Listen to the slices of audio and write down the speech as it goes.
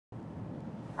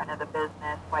front of the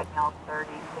business, White Mills 30,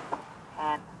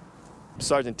 610.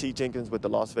 Sergeant T. Jenkins with the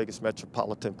Las Vegas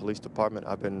Metropolitan Police Department.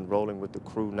 I've been rolling with the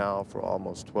crew now for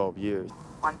almost 12 years.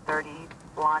 130,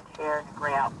 blonde hair and a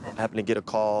gray outfit. I happened to get a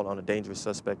call on a dangerous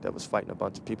suspect that was fighting a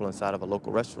bunch of people inside of a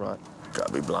local restaurant.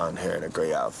 Gotta be blonde hair and a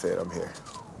gray outfit, I'm here.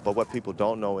 But what people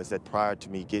don't know is that prior to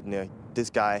me getting there, this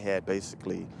guy had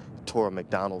basically tore a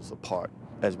McDonald's apart.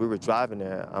 As we were driving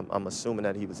there, I'm assuming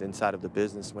that he was inside of the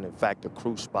business when in fact the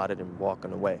crew spotted him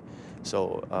walking away.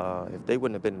 So if they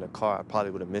wouldn't have been in the car, I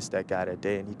probably would have missed that guy that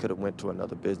day, and he could have went to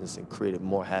another business and created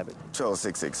more havoc. Control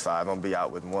 665, I'm gonna be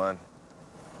out with one.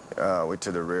 We're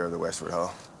to the rear of the Westward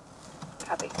Hall.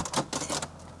 Copy.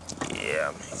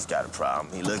 Yeah, he's got a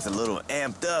problem. He looks a little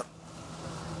amped up.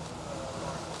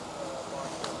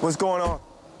 What's going on?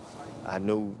 I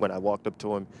knew when I walked up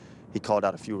to him, he called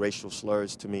out a few racial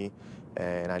slurs to me,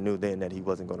 and I knew then that he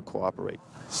wasn't going to cooperate.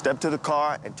 Step to the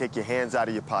car and take your hands out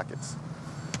of your pockets.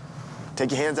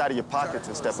 Take your hands out of your pockets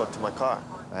and step up to my car.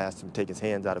 I asked him to take his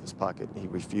hands out of his pocket, and he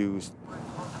refused.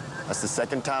 That's the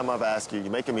second time I've asked you.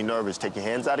 You're making me nervous. Take your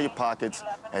hands out of your pockets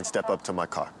and step up to my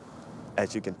car.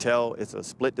 As you can tell, it's a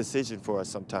split decision for us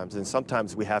sometimes, and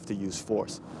sometimes we have to use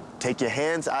force. Take your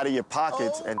hands out of your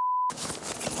pockets and...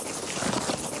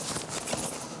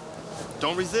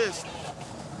 Don't resist.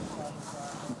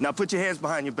 Now put your hands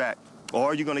behind your back,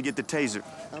 or you're gonna get the taser.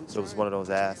 So it was one of those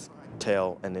ask,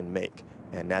 tell, and then make.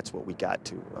 And that's what we got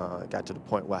to. Got to the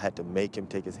point where I had to make him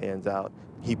take his hands out.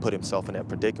 He put himself in that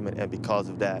predicament, and because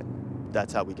of that,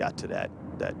 that's how we got to that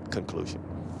conclusion.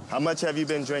 How much have you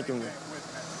been drinking?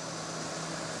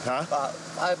 Huh? About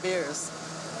 5 beers.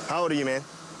 How old are you, man?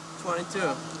 22.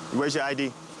 Where's your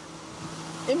ID?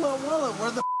 In my wallet,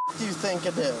 where the do you think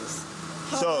it is?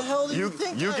 How the hell do you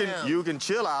think I am? You can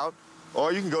chill out,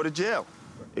 or you can go to jail.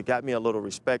 It got me a little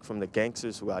respect from the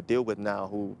gangsters who I deal with now,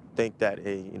 who think that,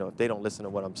 hey, you know, if they don't listen to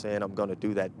what I'm saying, I'm going to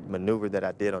do that maneuver that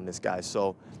I did on this guy.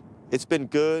 So it's been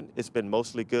good. It's been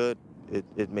mostly good.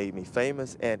 It made me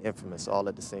famous and infamous all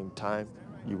at the same time.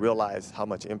 You realize how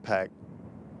much impact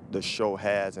the show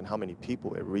has and how many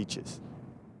people it reaches.